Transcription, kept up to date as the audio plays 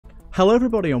Hello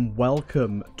everybody and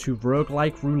welcome to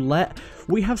Roguelike Roulette.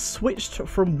 We have switched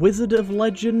from Wizard of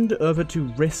Legend over to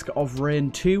Risk of Rain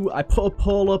 2. I put a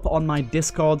poll up on my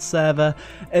Discord server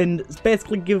and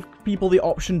basically give people the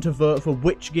option to vote for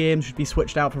which game should be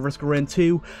switched out for Risk of Rain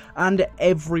 2, and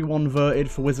everyone voted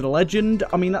for Wizard of Legend.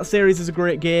 I mean, that series is a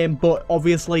great game, but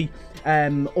obviously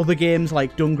other games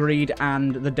like Dungreed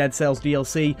and the Dead Cells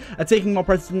DLC are taking more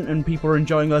precedent and people are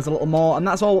enjoying those a little more, and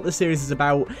that's all what this series is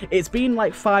about. It's been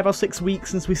like 5 or 6 weeks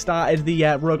since we started the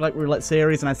Roguelike Roulette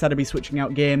series, and I said I'd be switching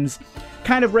out games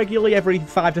kind of regularly every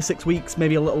 5 to 6 weeks,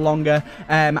 maybe a little longer,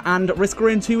 and Risk of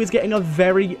Rain 2 is getting a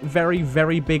very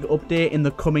big update in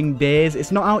the coming days.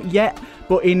 It's not out yet,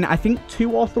 but in I think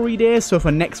 2 or 3 days, so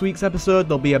for next week's episode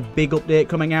there'll be a big update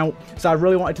coming out. So I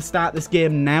really wanted to start this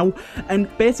game now, and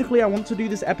basically I want to do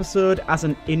this episode as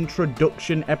an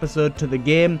introduction episode to the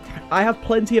game. I have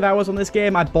plenty of hours on this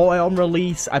game. I bought it on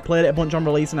release, I played it a bunch on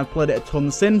release, and I've played it a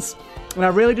ton since, and I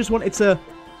really just wanted to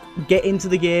get into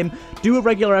the game, do a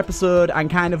regular episode, and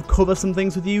kind of cover some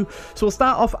things with you. So we'll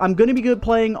start off. I'm going to be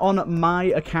playing on my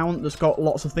account that's got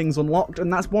lots of things unlocked,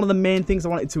 and that's one of the main things I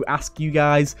wanted to ask you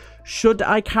guys. Should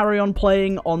I carry on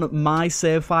playing on my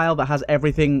save file that has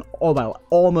everything, or well,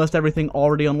 almost everything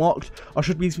already unlocked, or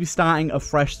should we be starting a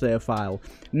fresh save file?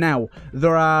 Now,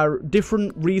 there are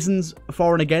different reasons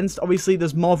for and against. Obviously,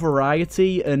 there's more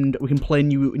variety, and we can play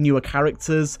newer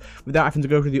characters without having to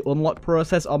go through the unlock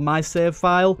process on my save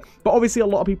file. But obviously, a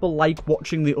lot of people like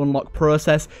watching the unlock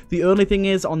process. The only thing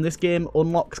is, on this game,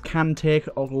 unlocks can take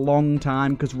a long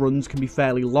time because runs can be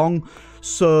fairly long.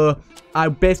 So I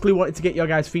basically wanted to get your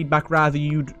guys' feedback,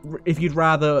 if you'd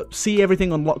rather see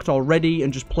everything unlocked already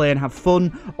and just play and have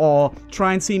fun, or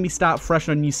try and see me start fresh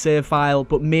on a new save file,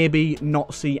 but maybe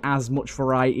not see as much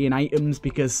variety in items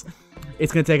because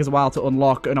it's going to take us a while to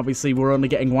unlock, and obviously we're only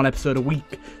getting 1 episode a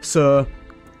week, so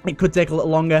it could take a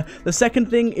little longer. The second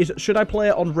thing is, should I play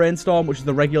it on Rainstorm, which is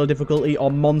the regular difficulty,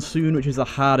 or Monsoon, which is the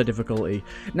harder difficulty?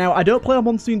 Now, I don't play on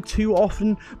Monsoon too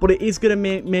often, but it is going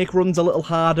to make runs a little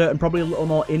harder and probably a little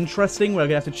more interesting. We're going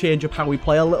to have to change up how we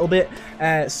play a little bit,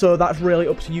 so that's really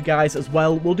up to you guys as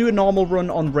well. We'll do a normal run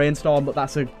on Rainstorm, but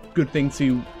that's a good thing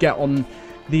to get on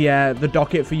the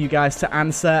docket for you guys to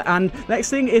answer. And next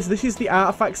thing is, this is the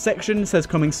artifact section. It says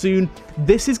coming soon.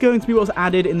 This is going to be what's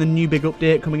added in the new big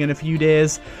update coming in a few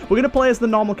days. We're going to play as the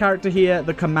normal character here,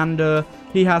 the Commander.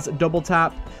 He has double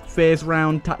tap, phase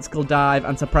round, tactical dive,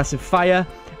 and suppressive fire.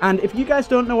 And if you guys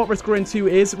don't know what Risk of Rain 2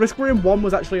 is, Risk of Rain 1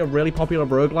 was actually a really popular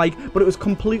roguelike, but it was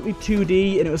completely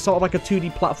 2D, and it was sort of like a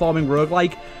 2D platforming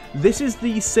roguelike. This is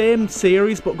the same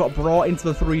series, but got brought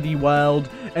into the 3D world,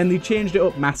 and they changed it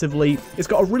up massively. It's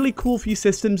got a really cool few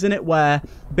systems in it where,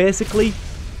 basically,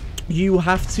 you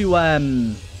have to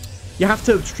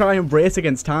try and race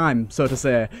against time, so to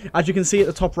say. As you can see at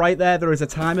the top right there is a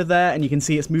timer there, and you can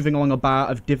see it's moving along a bar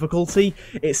of difficulty.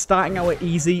 It's starting out at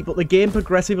easy, but the game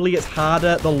progressively gets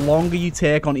harder the longer you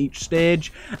take on each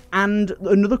stage. And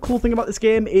another cool thing about this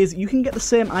game is you can get the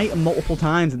same item multiple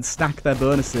times and stack their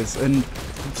bonuses, and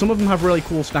some of them have really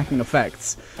cool stacking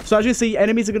effects. So as you see,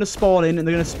 enemies are going to spawn in, and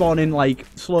they're going to spawn in like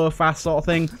slow, fast sort of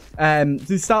thing.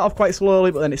 They start off quite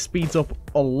slowly, but then it speeds up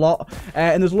a lot.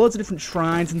 And there's loads of different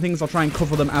shrines and things. I'll try and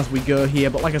cover them as we go here,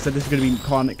 but like I said, this is going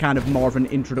to be kind of more of an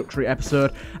introductory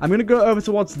episode. I'm going to go over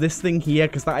towards this thing here,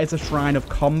 because that is a Shrine of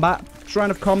Combat.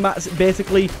 Shrine of Combat,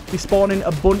 basically, we spawn in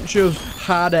a bunch of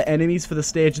harder enemies for the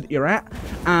stage that you're at,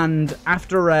 and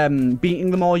after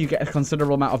beating them all, you get a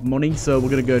considerable amount of money, so we're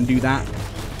going to go and do that.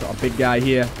 Got a big guy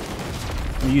here.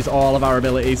 We use all of our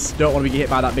abilities. Don't want to be hit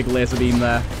by that big laser beam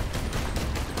there.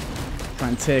 Try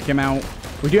and take him out.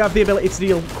 We do have the ability to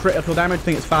deal critical damage. I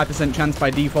think it's 5% chance by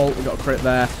default. We've got a crit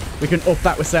there. We can up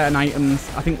that with certain items.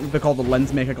 I think they're called the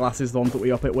Lens Maker glasses, the ones that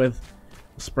we up it with.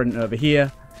 We'll sprint over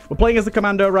here. We're playing as the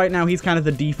Commando right now. He's kind of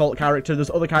the default character. There's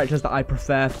other characters that I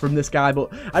prefer from this guy,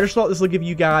 but I just thought this will give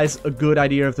you guys a good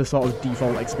idea of the sort of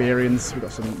default experience. We've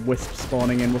got some wisps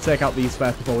spawning in. We'll take out these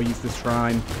first before we use this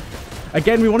shrine.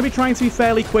 Again, we want to be trying to be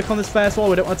fairly quick on this first wall.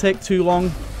 We don't want to take too long.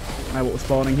 What we're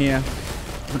spawning here.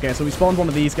 Okay, so we spawned one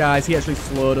of these guys. He actually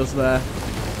slowed us there.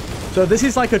 So this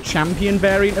is like a champion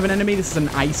variant of an enemy. This is an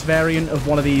ice variant of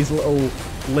one of these little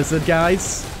lizard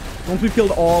guys. Once we've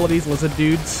killed all of these lizard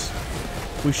dudes,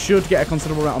 we should get a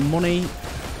considerable amount of money.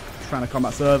 Trying to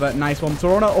combat server. Nice one. So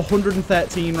we're on at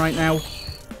 113 right now.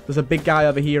 There's a big guy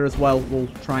over here as well. We'll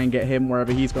try and get him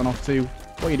wherever he's gone off to.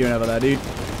 What are you doing over there, dude?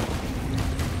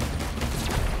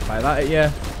 Fire that at you.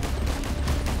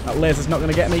 That laser's not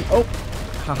going to get me. Oh,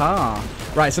 haha.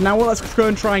 Right, so now let's go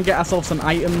and try and get ourselves some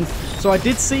items. So I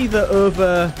did see that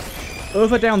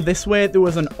over down this way, there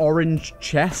was an orange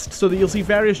chest. So that you'll see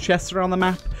various chests around the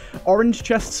map. Orange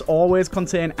chests always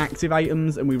contain active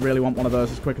items, and we really want one of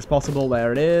those as quick as possible.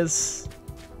 There it is.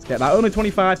 Let's get that. Only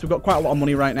 25, so we've got quite a lot of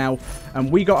money right now.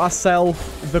 And we got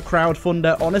ourselves the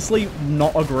crowdfunder. Honestly,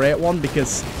 not a great one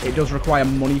because it does require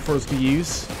money for us to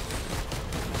use.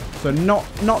 So not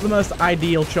the most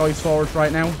ideal choice for us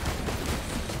right now.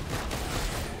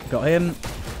 Got him.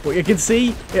 But you can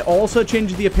see it also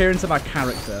changes the appearance of our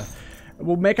character.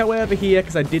 We'll make our way over here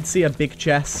because I did see a big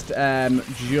chest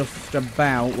just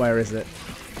about... Where is it?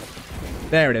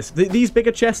 There it is. These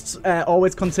bigger chests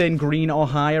always contain green or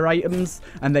higher items,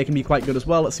 and they can be quite good as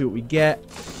well. Let's see what we get.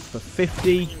 For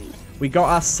 50, we got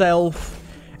ourselves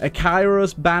a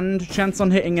Kairos band. Chance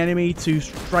on hitting enemy to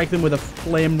strike them with a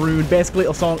flame rune. Basically,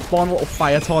 it'll spawn a little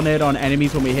fire tornado on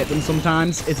enemies when we hit them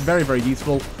sometimes. It's very, very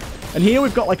useful. And here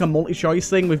we've got like a multi-choice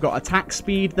thing. We've got attack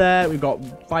speed there. We've got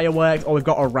fireworks, or we've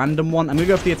got a random one. I'm going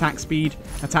to go for the attack speed.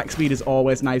 Attack speed is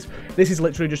always nice. This is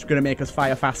literally just going to make us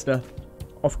fire faster.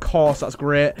 Of course, that's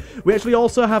great. We actually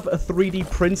also have a 3D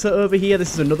printer over here.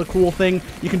 This is another cool thing.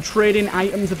 You can trade in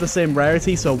items of the same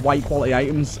rarity, so white quality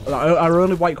items. Our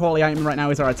only white quality item right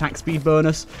now is our attack speed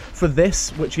bonus. For this,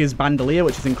 which is Bandolier,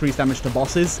 which is increased damage to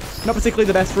bosses. Not particularly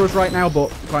the best for us right now, but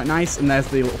quite nice. And there's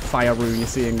the little fire rune you're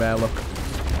seeing there, look.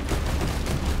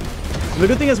 The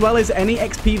good thing as well is any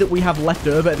XP that we have left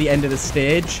over at the end of the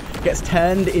stage gets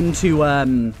turned into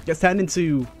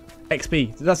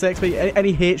XP. Did I say XP?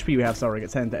 Any HP we have, sorry,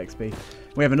 gets turned to XP.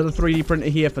 We have another 3D printer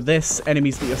here for this.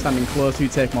 Enemies that you're standing close to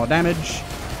take more damage.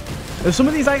 There's some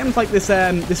of these items like this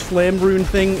this flame rune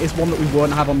thing is one that we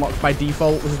won't have unlocked by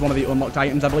default. This is one of the unlocked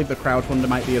items. I believe the crowdfunder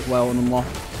might be as well and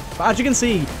unlocked. But as you can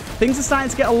see, things are starting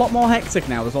to get a lot more hectic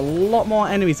now. There's a lot more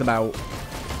enemies about.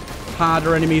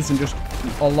 Harder enemies and just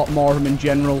a lot more of them in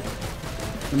general.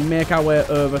 We make our way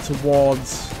over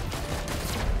towards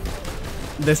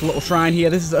this little shrine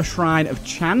here. This is a shrine of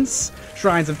chance.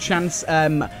 Shrines of chance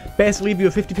basically give you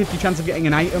a 50-50 chance of getting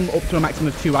an item up to a maximum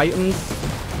of 2 items.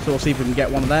 So we'll see if we can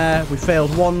get one there. We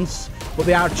failed once, but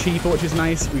they are cheaper, which is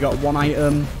nice. We got 1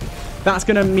 item. That's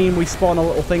going to mean we spawn a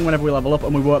little thing whenever we level up,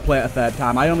 and we won't play it a 3rd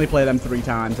time. I only play them 3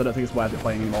 times. I don't think it's worth it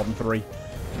playing any more than 3.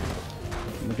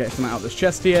 We'll get something out of this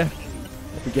chest here.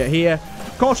 If we get here.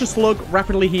 Cautious Slug,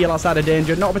 rapidly heal outside of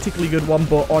danger. Not a particularly good one,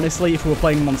 but honestly, if we were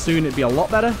playing Monsoon, it'd be a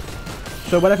lot better.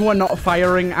 So whenever we're not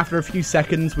firing, after a few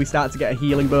seconds, we start to get a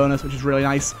healing bonus, which is really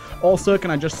nice. Also,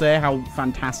 can I just say how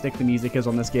fantastic the music is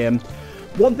on this game?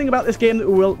 One thing about this game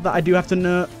that I do have to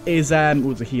note is,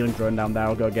 there's a healing drone down there,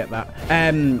 I'll go get that.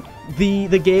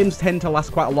 The games tend to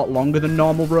last quite a lot longer than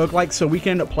normal roguelikes, so we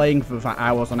can end up playing for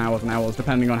hours and hours and hours,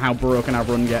 depending on how broken our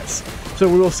run gets. So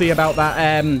we will see about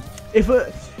that.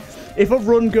 If a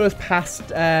run goes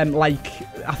past, like,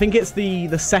 I think it's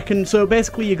the second, so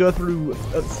basically you go through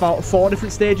 4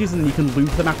 different stages and you can loop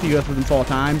them after you go through them 4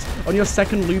 times. On your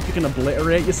second loop, you can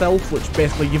obliterate yourself, which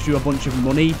basically gives you a bunch of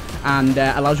money and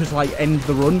allows you to, like, end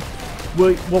the run.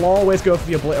 We'll always go for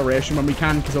the obliteration when we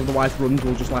can, because otherwise runs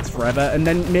will just last forever. And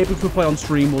then maybe if we play on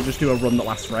stream, we'll just do a run that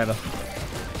lasts forever.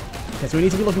 Okay, so we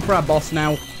need to be looking for our boss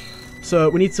now. So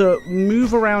we need to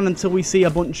move around until we see a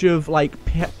bunch of, like,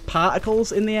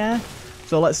 particles in the air.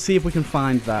 So let's see if we can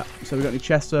find that. So we've got any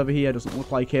chests over here. Doesn't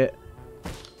look like it.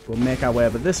 We'll make our way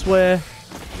over this way.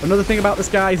 Another thing about this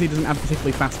guy is he doesn't have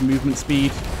particularly fast movement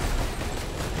speed.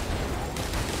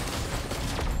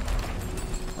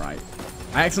 Right.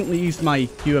 I accidentally used my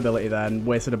Q ability there and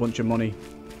wasted a bunch of money.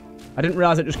 I didn't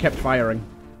realize it just kept firing.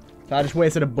 So I just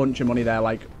wasted a bunch of money there,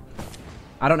 like...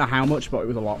 I don't know how much, but it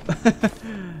was a lot.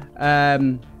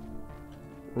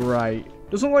 Right.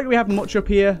 Doesn't look like we have much up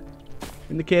here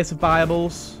in the case of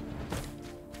Bibles.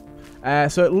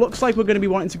 So it looks like we're going to be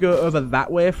wanting to go over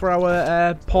that way for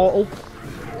our portal.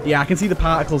 Yeah, I can see the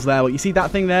particles there. You see that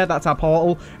thing there? That's our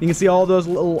portal. You can see all those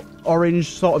little orange,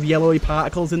 sort of yellowy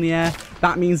particles in the air.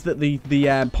 That means that the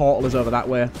portal is over that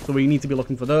way. So we need to be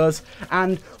looking for those.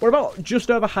 And we're about just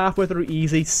over halfway through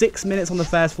easy. 6 minutes on the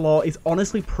first floor is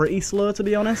honestly pretty slow, to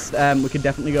be honest. We could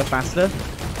definitely go faster.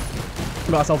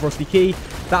 We got ourselves a rusty key.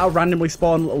 That'll randomly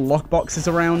spawn little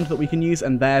lockboxes around that we can use.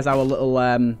 And there's our little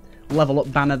level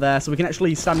up banner there. So we can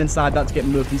actually stand inside that to get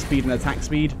movement speed and attack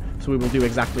speed. So we will do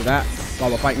exactly that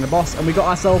while we're fighting the boss. And we got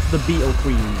ourselves the Beetle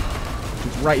Queen,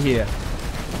 which is right here.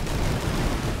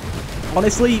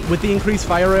 Honestly, with the increased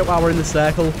fire rate while we're in the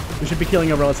circle, we should be killing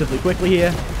her relatively quickly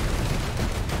here.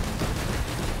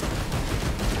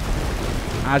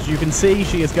 As you can see,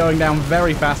 she is going down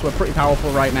very fast. We're pretty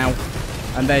powerful right now.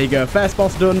 And there you go. First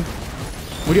boss done.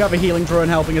 We do have a healing drone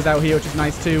helping us out here, which is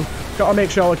nice too. Got to make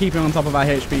sure we're keeping on top of our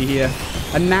HP here.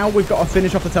 And now we've got to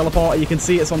finish off the teleporter. You can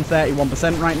see it's on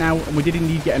 31% right now. And we did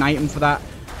indeed get an item for that.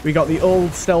 We got the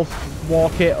old stealth war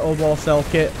kit, old war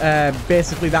stealth kit.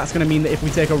 Basically, that's going to mean that if we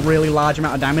take a really large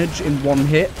amount of damage in one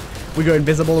hit, we go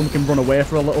invisible and we can run away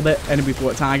for a little bit. Enemies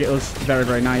won't target us. Very,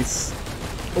 very nice.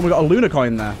 Oh, we got a Lunar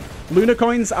coin there. Lunar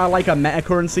coins are like a meta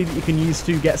currency that you can use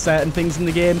to get certain things in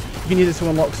the game. You can use it to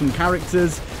unlock some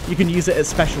characters. You can use it at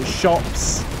special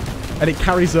shops. And it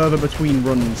carries over between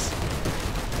runs.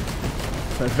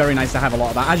 So it's very nice to have a lot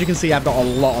of that. As you can see, I've got a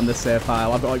lot on this save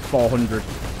file. I've got like 400.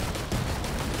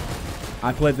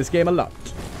 I played this game a lot.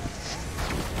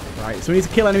 Right, so we need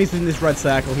to kill enemies within this red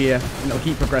circle here. And it'll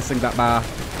keep progressing that bar.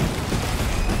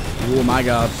 Oh my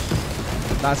god.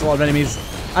 That's a lot of enemies.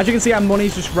 As you can see, our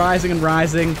money's just rising and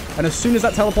rising. And as soon as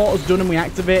that teleporter's done and we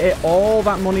activate it, all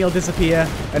that money will disappear.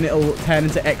 And it'll turn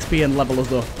into XP and level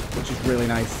us up. Which is really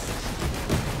nice.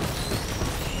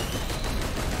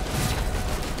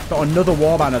 Got another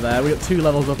war banner there. We got 2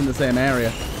 levels up in the same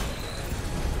area.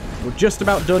 We're just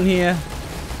about done here.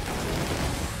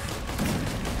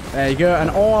 There you go. And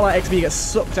all our XP gets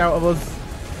sucked out of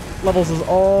us. Levels us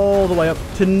all the way up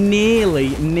to nearly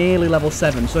level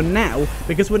 7. So now,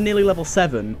 because we're nearly level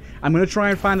 7, I'm going to try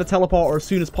and find the teleporter as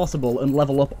soon as possible and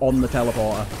level up on the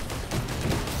teleporter.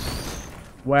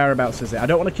 Whereabouts is it? I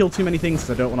don't want to kill too many things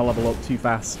because I don't want to level up too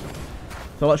fast.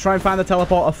 So let's try and find the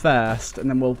teleporter first, and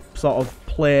then we'll sort of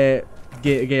play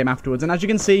a game afterwards. And as you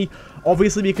can see,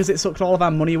 obviously because it sucked all of our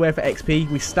money away for XP,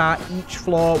 we start each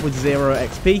floor with 0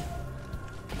 XP.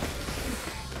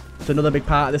 It's another big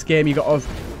part of this game. You've got to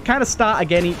kind of start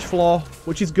again each floor,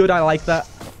 which is good. I like that.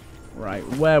 Right,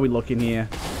 where are we looking here?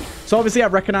 So obviously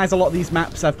I've recognized a lot of these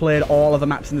maps. I've played all of the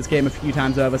maps in this game a few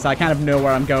times over, so I kind of know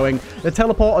where I'm going. The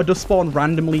teleporter does spawn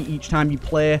randomly each time you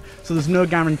play, so there's no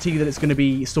guarantee that it's going to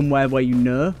be somewhere where you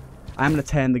know. I'm going to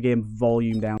turn the game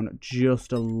volume down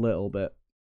just a little bit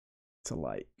to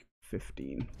like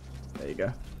 15. There you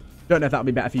go. Don't know if that'll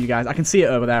be better for you guys. I can see it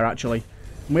over there, actually.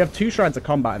 And we have 2 shrines of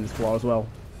combat in this floor as well.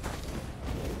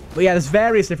 But yeah, there's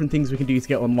various different things we can do to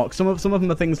get unlocked. Some of them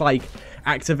are things like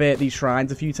activate these shrines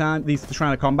a few times, the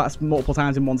shrine of combat multiple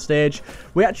times in one stage.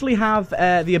 We actually have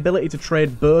the ability to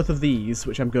trade both of these,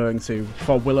 which I'm going to,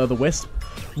 for Will-o'-the-Wisp.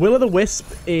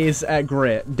 Will-o'-the-Wisp is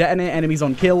great. Detonate enemies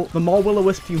on kill. The more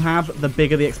Will-o'-wisp you have, the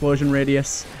bigger the explosion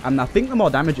radius. And I think the more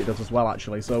damage it does as well,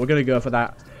 actually. So we're going to go for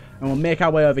that. And we'll make our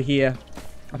way over here.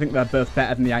 I think they're both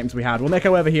better than the items we had. We'll make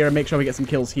our way over here and make sure we get some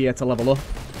kills here to level up.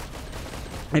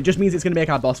 It just means it's going to make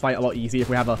our boss fight a lot easier if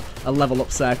we have a level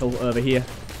up circle over here.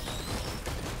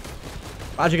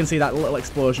 As you can see, that little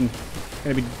explosion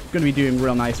going to be doing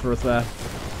real nice for us there.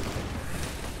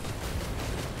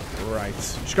 Right,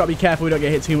 just got to be careful we don't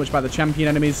get hit too much by the champion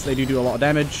enemies. They do a lot of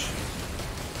damage.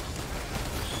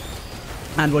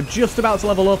 And we're just about to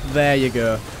level up. There you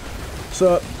go.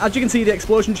 So, as you can see, the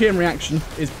explosion chain reaction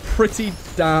is pretty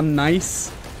damn nice.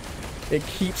 It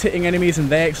keeps hitting enemies and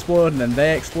they explode, and then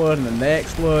they explode, and then they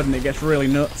explode, and it gets really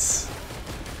nuts.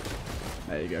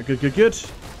 There you go. Good, good, good.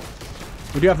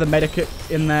 We do have the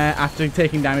medikit in there. After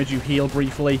taking damage, you heal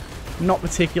briefly. Not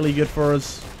particularly good for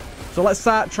us. So let's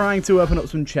start trying to open up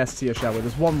some chests here, shall we?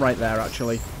 There's one right there,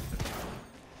 actually.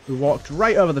 We walked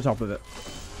right over the top of it.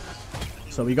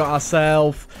 So we got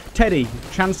ourselves Teddy.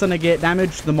 Chance to negate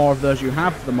damage. The more of those you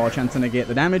have, the more chance to negate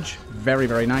the damage. Very,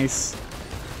 very nice.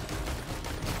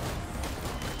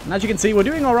 And as you can see, we're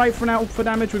doing alright for now for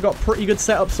damage. We've got pretty good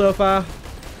setup so far.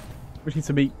 We need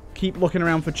to keep looking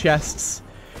around for chests.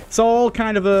 It's all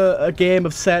kind of a game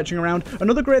of searching around.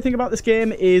 Another great thing about this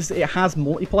game is it has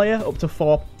multiplayer, up to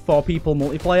four people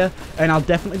multiplayer. And I'll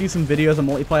definitely do some videos on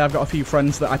multiplayer. I've got a few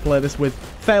friends that I play this with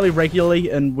fairly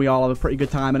regularly, and we all have a pretty good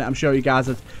time in it. I'm sure you guys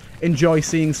would enjoy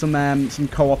seeing some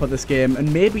co-op of this game.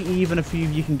 And maybe even a few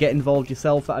of you can get involved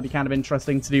yourself. That'd be kind of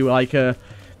interesting to do, like a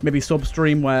maybe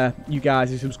sub-stream where you guys,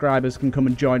 your subscribers, can come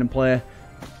and join and play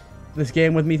this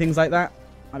game with me, things like that.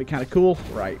 That'd be kind of cool.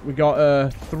 Right, we got a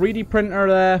 3D printer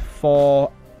there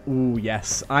for... Ooh,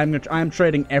 yes. I'm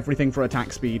trading everything for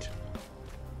attack speed.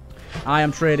 I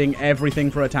am trading everything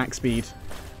for attack speed.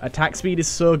 Attack speed is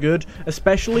so good,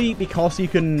 especially because you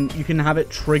can have it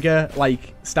trigger,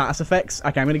 like, status effects.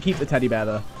 Okay, I'm going to keep the teddy bear,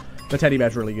 though. The teddy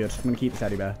bear's really good. I'm going to keep the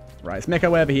teddy bear. Right, let's make our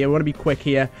way over here. We want to be quick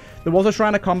here. There was a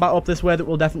shrine of combat up this way that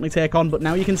we'll definitely take on, but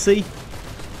now you can see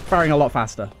firing a lot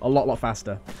faster. A lot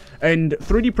faster. And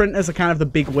 3D printers are kind of the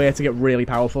big way to get really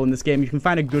powerful in this game. You can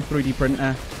find a good 3D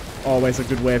printer. Always a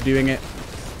good way of doing it.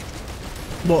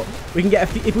 But we can get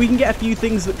if we can get a few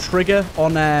things that trigger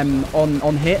on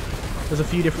hit. There's a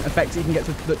few different effects you can get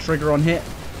that trigger on hit.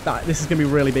 This is going to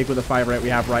be really big with the fire rate we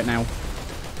have right now.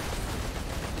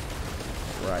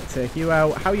 Right, take you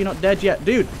out. How are you not dead yet?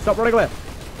 Dude, stop running away.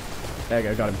 There you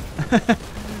go, got him.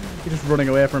 He's just running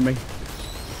away from me.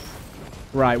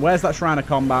 Right, where's that Shrine of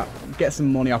Combat? Get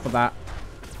some money off of that.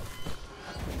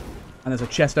 And there's a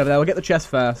chest over there. We'll get the chest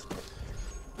first.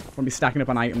 We'll be stacking up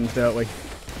on items, don't we?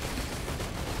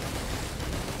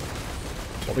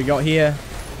 What we got here?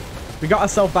 We got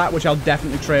ourselves that, which I'll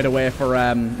definitely trade away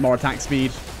for more attack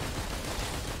speed.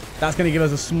 That's going to give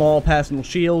us a small personal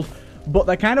shield. But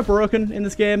they're kind of broken in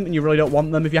this game, and you really don't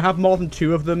want them. If you have more than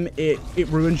 2 of them, it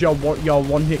ruins your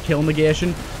one-hit kill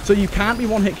negation. So you can't be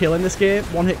one-hit killed in this game.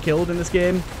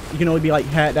 You can only be like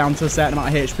hurt down to a certain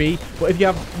amount of HP. But if you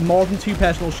have more than 2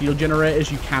 personal shield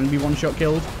generators, you can be one-shot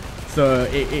killed. So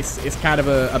it's kind of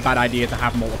a bad idea to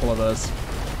have multiple of those.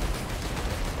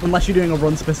 Unless you're doing a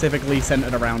run specifically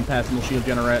centered around personal shield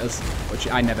generators, which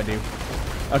I never do.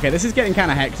 Okay, this is getting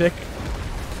kind of hectic.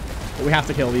 But we have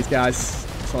to kill these guys.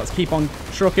 So let's keep on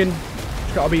trucking.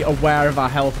 Just got to be aware of our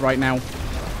health right now.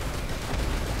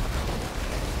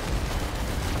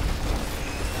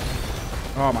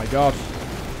 Oh my god.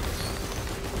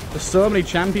 There's so many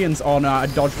champions. Oh no, I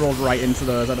dodge rolled right into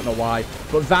those. I don't know why.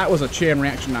 But that was a chain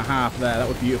reaction and a half there. That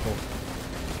was beautiful.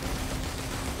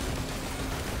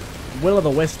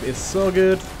 Will-o'-the-Wisp is so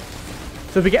good.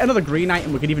 So if we get another green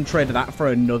item, we could even trade that for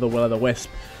another Will-o'-the-Wisp.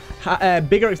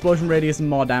 Bigger explosion radius and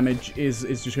more damage is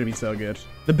just going to be so good.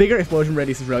 The bigger explosion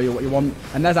radius is really what you want.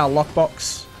 And there's our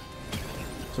lockbox.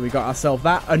 So we got ourselves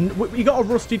that. And we got a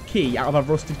rusted key out of a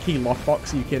rusted key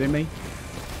lockbox. Are you kidding me?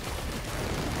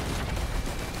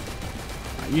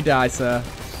 Right, you die, sir.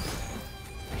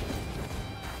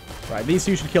 Right, these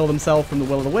two should kill themselves from the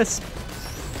Will-o'-the-Wisp.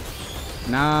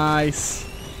 Nice.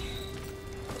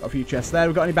 Got a few chests there.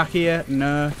 We got any back here?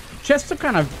 No. Chests are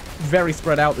kind of very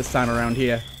spread out this time around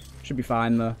here. Should be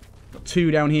fine though. Got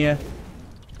 2 down here.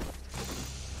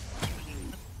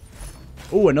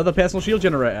 Oh, another personal shield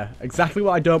generator. Exactly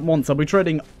what I don't want. So I'll be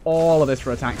trading all of this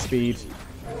for attack speed.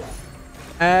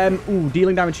 Ooh,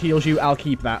 dealing damage heals you. I'll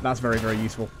keep that. That's very, very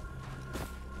useful.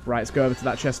 Right, let's go over to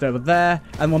that chest over there.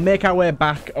 And we'll make our way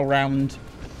back around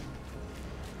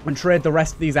and trade the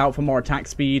rest of these out for more attack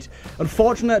speed.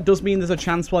 Unfortunately, it does mean there's a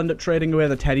chance we'll end up trading away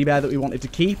the teddy bear that we wanted to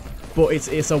keep. But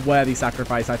it's a worthy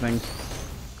sacrifice, I think.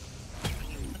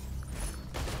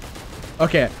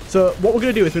 Okay, so what we're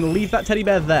going to do is we're going to leave that teddy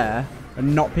bear there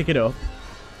and not pick it up.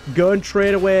 Go and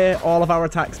trade away all of our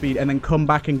attack speed and then come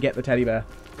back and get the teddy bear.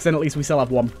 Because then at least we still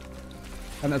have 1.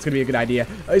 And that's going to be a good idea.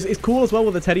 It's cool as well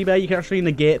with the teddy bear. You can actually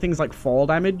negate things like fall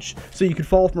damage. So you could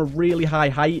fall from a really high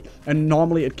height and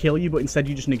normally it'd kill you, but instead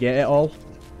you just negate it all.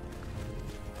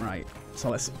 Right,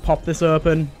 so let's pop this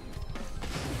open.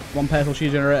 1 personal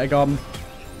shield generator gone.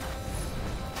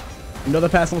 Another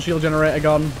personal shield generator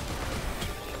gone.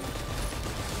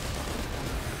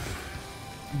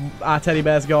 Our teddy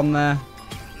bear's gone there.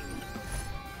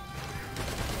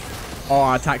 Oh,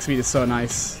 our attack speed is so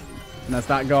nice. And there's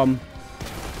that gone.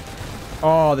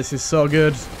 Oh, this is so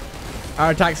good.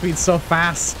 Our attack speed's so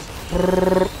fast.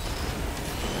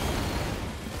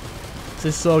 This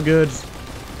is so good.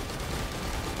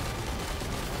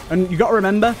 And you got to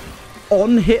remember,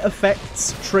 on-hit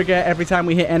effects trigger every time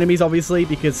we hit enemies, obviously,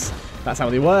 because that's how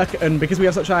they work. And because we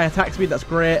have such high attack speed, that's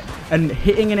great. And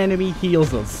hitting an enemy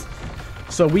heals us.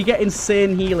 So we get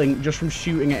insane healing just from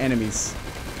shooting at enemies.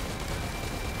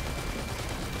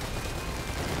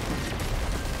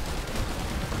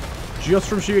 Just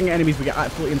from shooting at enemies, we get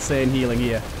absolutely insane healing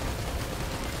here.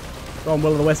 Go on,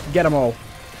 Will-o'-the-Wisp, get them all.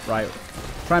 Right.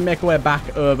 Try and make our way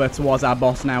back over towards our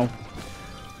boss now.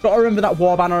 Got to remember that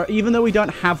war banner, even though we don't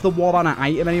have the war banner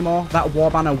item anymore, that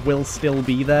war banner will still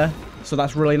be there. So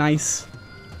that's really nice.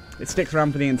 It sticks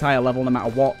around for the entire level no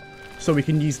matter what. So we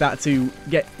can use that to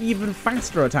get even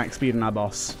faster attack speed in our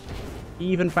boss.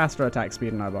 Even faster attack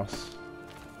speed in our boss.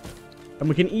 And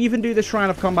we can even do the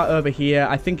Shrine of Combat over here.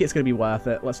 I think it's going to be worth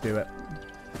it. Let's do it.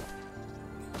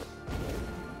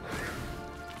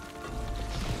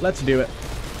 Let's do it.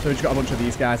 So we just got a bunch of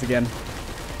these guys again.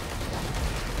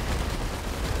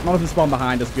 None of them spawn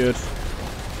behind us. Good.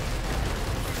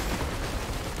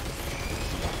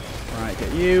 Right,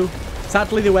 get you.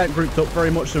 Sadly, they weren't grouped up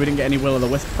very much, so we didn't get any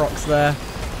Will-o'-the-Wisp procs there.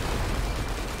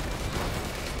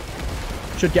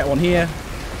 Should get one here.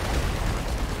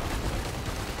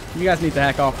 You guys need to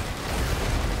heck off.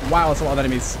 Wow, that's a lot of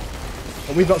enemies.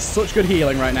 But we've got such good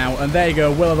healing right now. And there you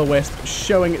go, Will-o'-the-Wisp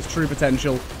showing its true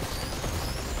potential.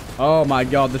 Oh my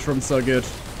god, this run's so good.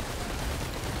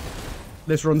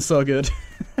 This run's so good.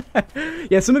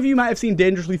 Yeah, some of you might have seen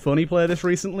Dangerously Funny play this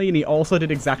recently, and he also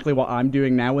did exactly what I'm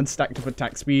doing now and stacked up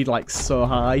attack speed, like, so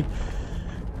high.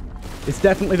 It's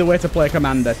definitely the way to play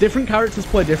Commander. Different characters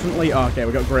play differently. Oh, okay,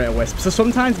 we got Greater Wisp. So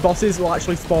sometimes bosses will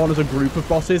actually spawn as a group of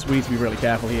bosses. We need to be really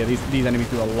careful here. These enemies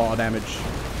do a lot of damage.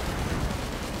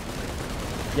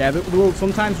 Yeah, they will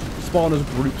sometimes spawn as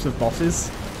groups of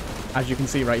bosses, as you can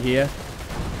see right here.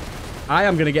 I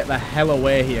am going to get the hell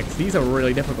away here, because these are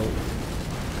really difficult.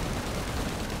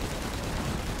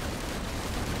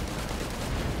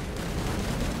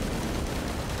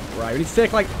 Right, we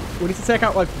need to take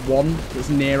out like one that's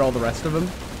near all the rest of them.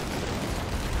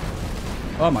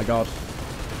 Oh my god.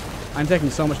 I'm taking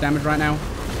so much damage right now.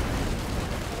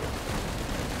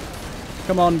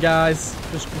 Come on, guys.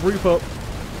 Just group up.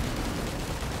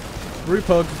 Group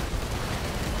hug.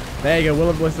 There you go. Will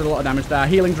have listed a lot of damage there.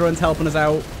 Healing drone's helping us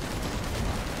out.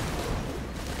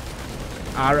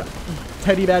 Our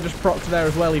teddy bear just procced there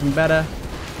as well, even better.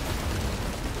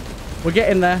 We're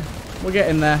getting there. We're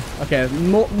getting there. Okay,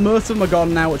 most of them are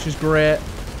gone now, which is great.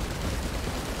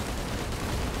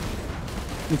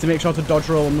 Need to make sure to dodge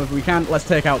roll them if we can. Let's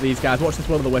take out these guys. Watch this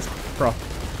will-o'-the-wisp proc.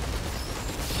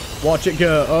 Watch it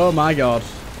go. Oh my god.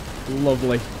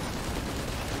 Lovely.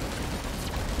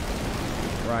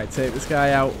 Right, take this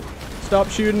guy out. Stop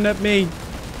shooting at me.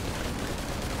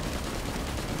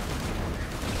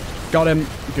 Got him.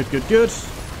 Good, good, good.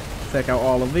 Take out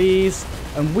all of these.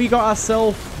 And we got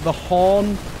ourselves the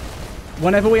horn.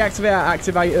 Whenever we activate our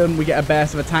active item, we get a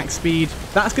burst of attack speed.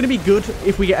 That's going to be good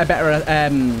if we get a better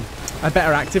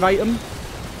active item.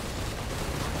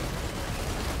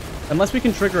 Unless we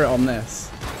can trigger it on this.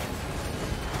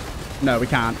 No, we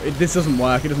can't. This doesn't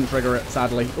work. It doesn't trigger it,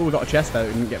 sadly. Oh, we got a chest there that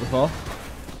we didn't get before.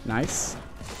 Nice.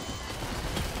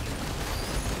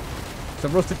 It's a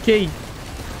rusted key.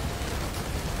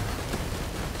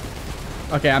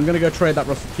 Okay, I'm going to go trade that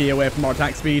rusted key away for more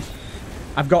attack speed.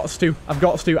 I've got to.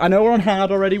 I know we're on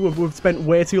hard already. We've spent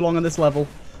way too long on this level.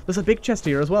 There's a big chest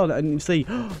here as well. And you see,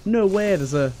 no way,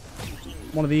 there's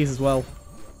one of these as well.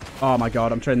 Oh my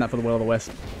god, I'm trading that for the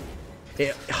will-o'-the-wisp.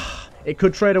 It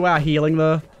could trade away our healing,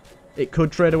 though. It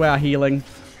could trade away our healing.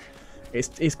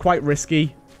 It's quite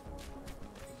risky.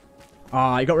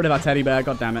 Ah, I got rid of our teddy bear.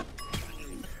 God damn it.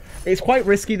 It's quite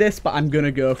risky, this, but I'm going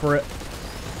to go for it.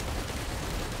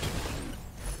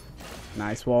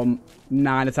 Nice one.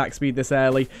 9 attack speed this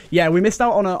early. Yeah, we missed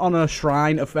out on a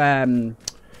shrine of I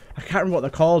can't remember what they're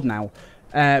called now.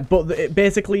 But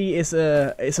basically it's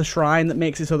a shrine that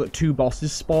makes it so that 2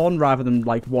 bosses spawn rather than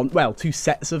like one. Well, 2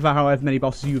 sets of however many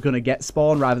bosses you're gonna get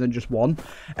spawn rather than just one.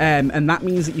 And that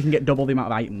means that you can get double the amount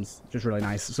of items, which is really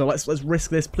nice. So let's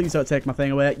risk this. Please don't take my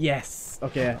thing away. Yes.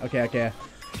 Okay.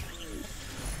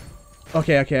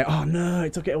 Oh no,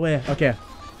 it took it away. Okay.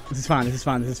 This is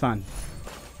fine.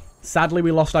 Sadly,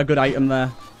 we lost our good item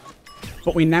there.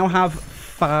 But we now have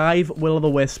 5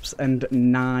 will-o'-the-wisps and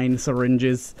 9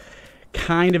 syringes.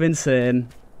 Kind of insane.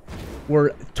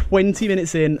 We're 20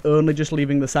 minutes in, only just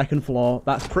leaving the 2nd floor.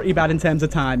 That's pretty bad in terms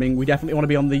of timing. We definitely want to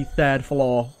be on the 3rd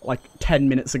floor, like 10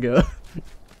 minutes ago.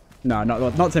 No, not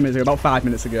 10 minutes ago, about 5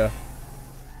 minutes ago.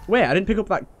 Wait, I didn't pick up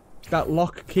that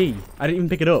lock key. I didn't even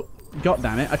pick it up. God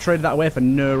damn it, I traded that away for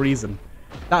no reason.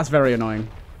 That's very annoying.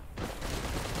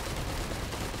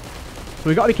 So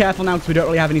we've got to be careful now because we don't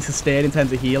really have any sustain in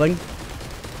terms of healing.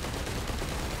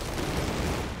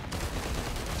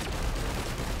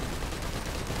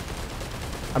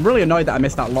 I'm really annoyed that I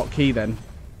missed that lock key then.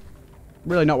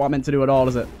 Really not what I meant to do at all,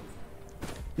 is it?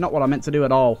 Not what I meant to do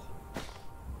at all.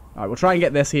 Alright, we'll try and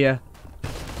get this here.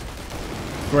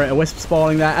 Great, a wisp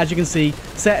spawning there. As you can see,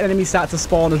 certain enemies start to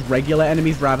spawn as regular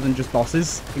enemies rather than just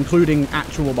bosses, including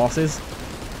actual bosses.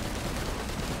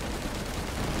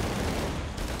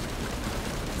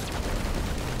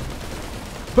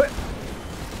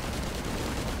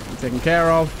 Taken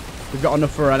care of. We've got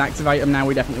enough for an active item now.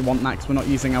 We definitely want that because we're not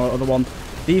using our other one.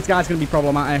 These guys are going to be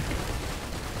problematic.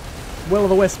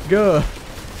 Will-o'-the-wisp, go.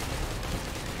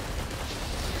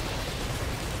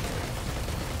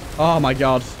 Oh my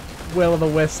god.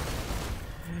 Will-o'-the-wisp.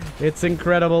 It's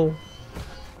incredible.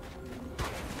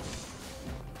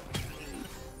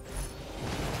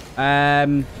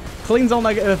 Cleans all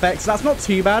negative effects. That's not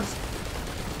too bad.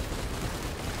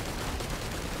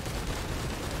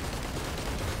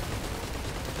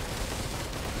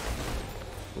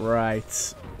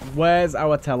 Right. Where's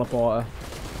our teleporter?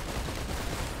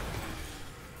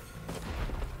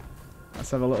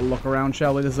 Let's have a little look around,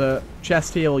 shall we? There's a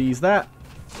chest here. We'll use that.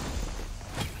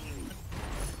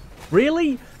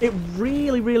 Really? It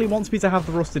really wants me to have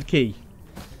the rusted key.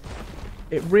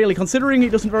 It really, considering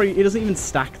it doesn't even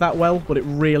stack that well, but it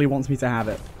really wants me to have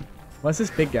it. Where's this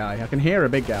big guy? I can hear a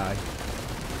big guy.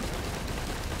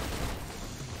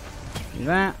 Do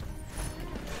that.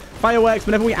 Fireworks,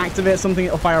 whenever we activate something,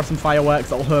 it'll fire off some fireworks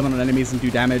that'll home on enemies and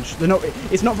do damage.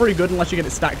 It's not very good unless you get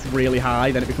it stacked really high,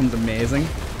 then it becomes amazing.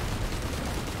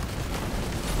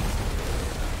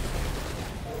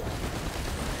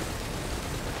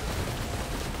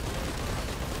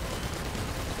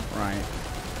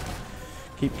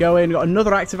 Keep going. Got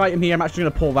another active item here. I'm actually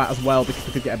going to pull that as well because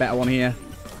we could get a better one here.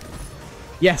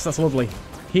 Yes, that's lovely.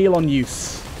 Heal on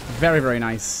use. Very, very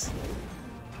nice.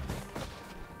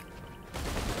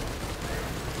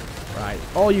 Right.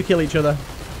 All you kill each other.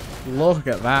 Look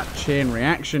at that chain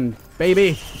reaction,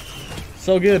 baby.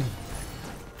 So good.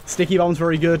 Sticky bomb's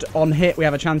very good. On hit, we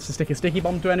have a chance to stick a sticky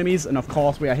bomb to enemies. And of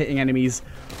course, we are hitting enemies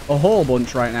a whole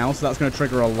bunch right now. So that's going to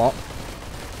trigger a lot.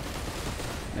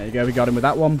 There you go. We got him with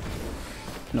that one.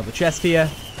 Another chest here.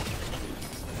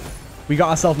 We got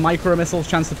ourselves micro missiles.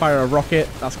 Chance to fire a rocket.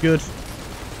 That's good.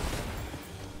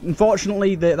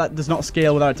 Unfortunately, that does not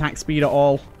scale with our attack speed at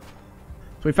all. So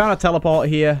we found a teleporter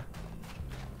here.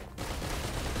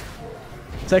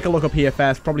 Take a look up here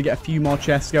first. Probably get a few more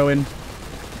chests going.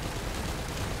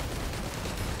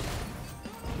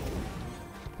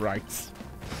 Right.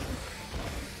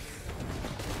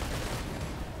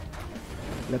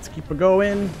 Let's keep it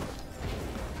going.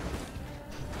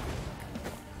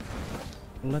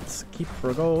 Let's keep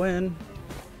her going.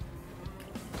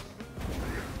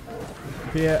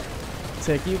 Up here.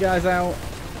 Take you guys out.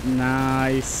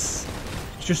 Nice.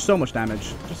 It's just so much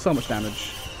damage. Just so much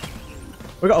damage.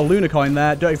 We got a Luna coin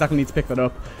there. Don't exactly need to pick that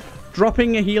up.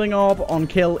 Dropping a healing orb on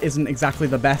kill isn't exactly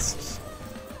the best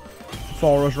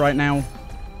for us right now.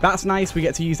 That's nice. We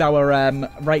get to use our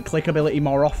right click ability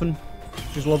more often,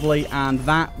 which is lovely. And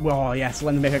that, oh yes,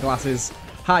 lens maker glasses.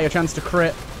 Higher chance to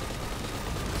crit.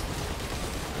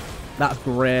 That's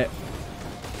great.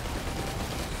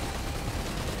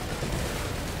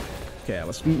 Okay,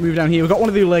 let's move down here. We've got one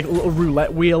of the like little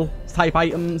roulette wheel type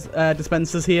items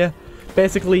dispensers here.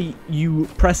 Basically, you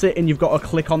press it and you've got to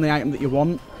click on the item that you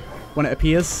want when it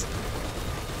appears.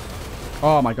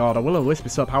 Oh my god, a will-o'-the-wisp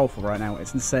is so powerful right now.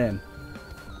 It's insane.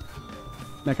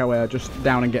 Make our way just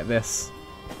down and get this.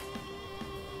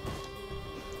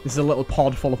 This is a little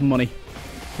pod full of money.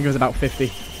 I think it was about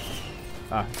 50.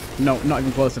 No, not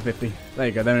even close to 50. There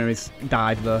you go. The enemies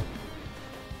died though.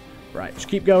 Right, just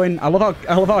keep going. I love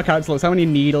how our character looks. How many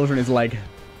needles are in his leg?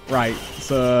 Right,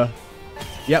 so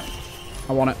yep,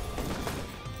 I want it.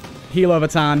 Heal over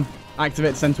Tain.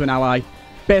 Activate, send to an ally.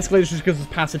 Basically, it's just because it's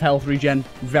passive health regen.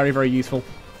 Very, very useful.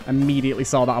 Immediately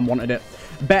saw that and wanted it.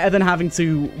 Better than having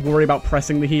to worry about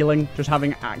pressing the healing. Just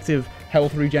having active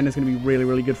health regen is going to be really,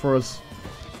 really good for us.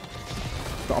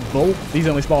 Got a bull. These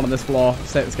only spawn on this floor.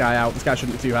 Take this guy out. This guy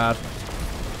shouldn't be too hard.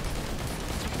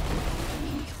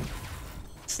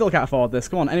 Still can't afford this.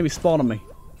 Come on, enemies spawn on me.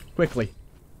 Quickly.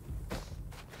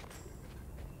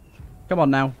 Come on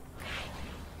now.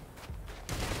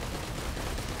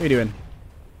 What are you doing?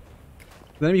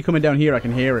 The enemy coming down here, I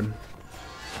can hear him.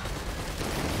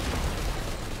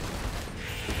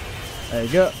 There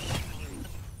you go.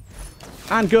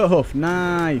 And Goat Hoof.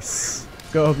 Nice.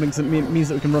 Goat Hoof means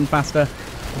that we can run faster.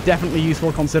 Definitely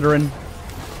useful considering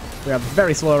we are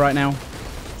very slow right now.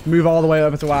 Let's move all the way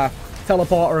over to our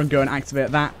teleporter and go and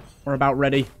activate that. We're about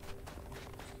ready.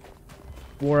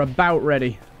 We're about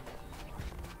ready.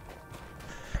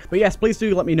 But yes, please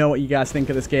do let me know what you guys think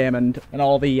of this game and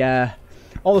all the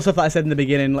stuff that I said in the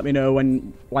beginning. Let me know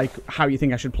when, like, how you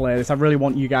think I should play this. I really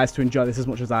want you guys to enjoy this as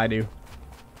much as I do.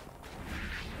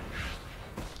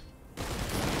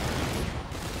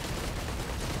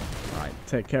 Right,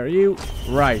 take care of you.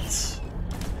 Right.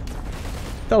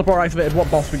 Teleport activated.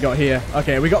 What boss we got here?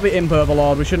 Okay, we got the Imp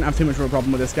Overlord. We shouldn't have too much of a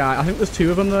problem with this guy. I think there's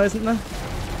two of them though, isn't there?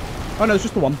 Oh no, it's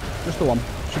just the one. Just the one.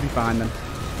 Should be fine then.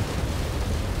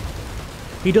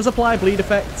 He does apply bleed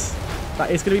effects.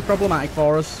 That is going to be problematic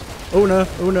for us. Oh no,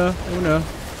 oh no, oh no.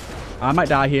 I might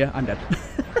die here. I'm dead.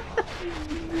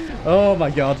 Oh my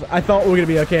god. I thought we were going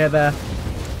to be okay there.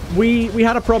 We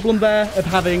had a problem there of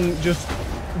having just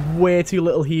way too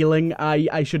little healing.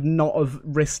 I should not have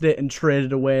risked it and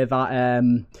traded away that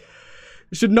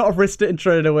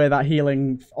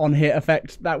healing on hit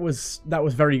effect. That was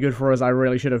very good for us. I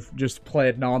really should have just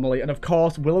played normally. And of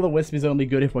course, will-o'-the-wisp is only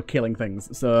good if we're killing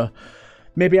things. So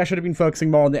maybe I should have been focusing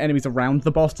more on the enemies around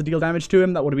the boss to deal damage to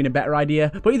him. That would have been a better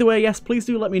idea. But either way, yes, please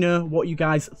do let me know what you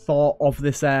guys thought of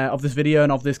this video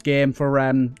and of this game for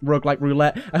Roguelike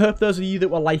Roulette. I hope those of you that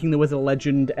were liking the Wizard of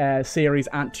Legend series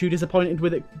aren't too disappointed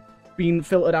with it being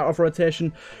filtered out of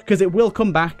rotation, because it will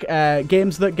come back.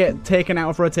 Games that get taken out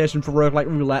of rotation for Roguelike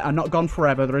Roulette are not gone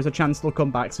forever. There is a chance they'll come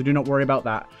back, so do not worry about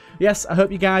that. Yes, I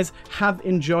hope you guys have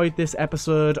enjoyed this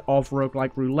episode of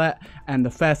Roguelike Roulette and the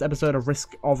first episode of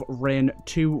Risk of Rain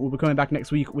 2. We'll be coming back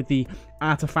next week with the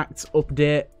Artifacts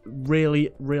update.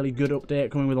 Really, really good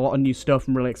update, coming with a lot of new stuff.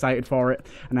 I'm really excited for it,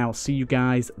 and I'll see you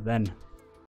guys then.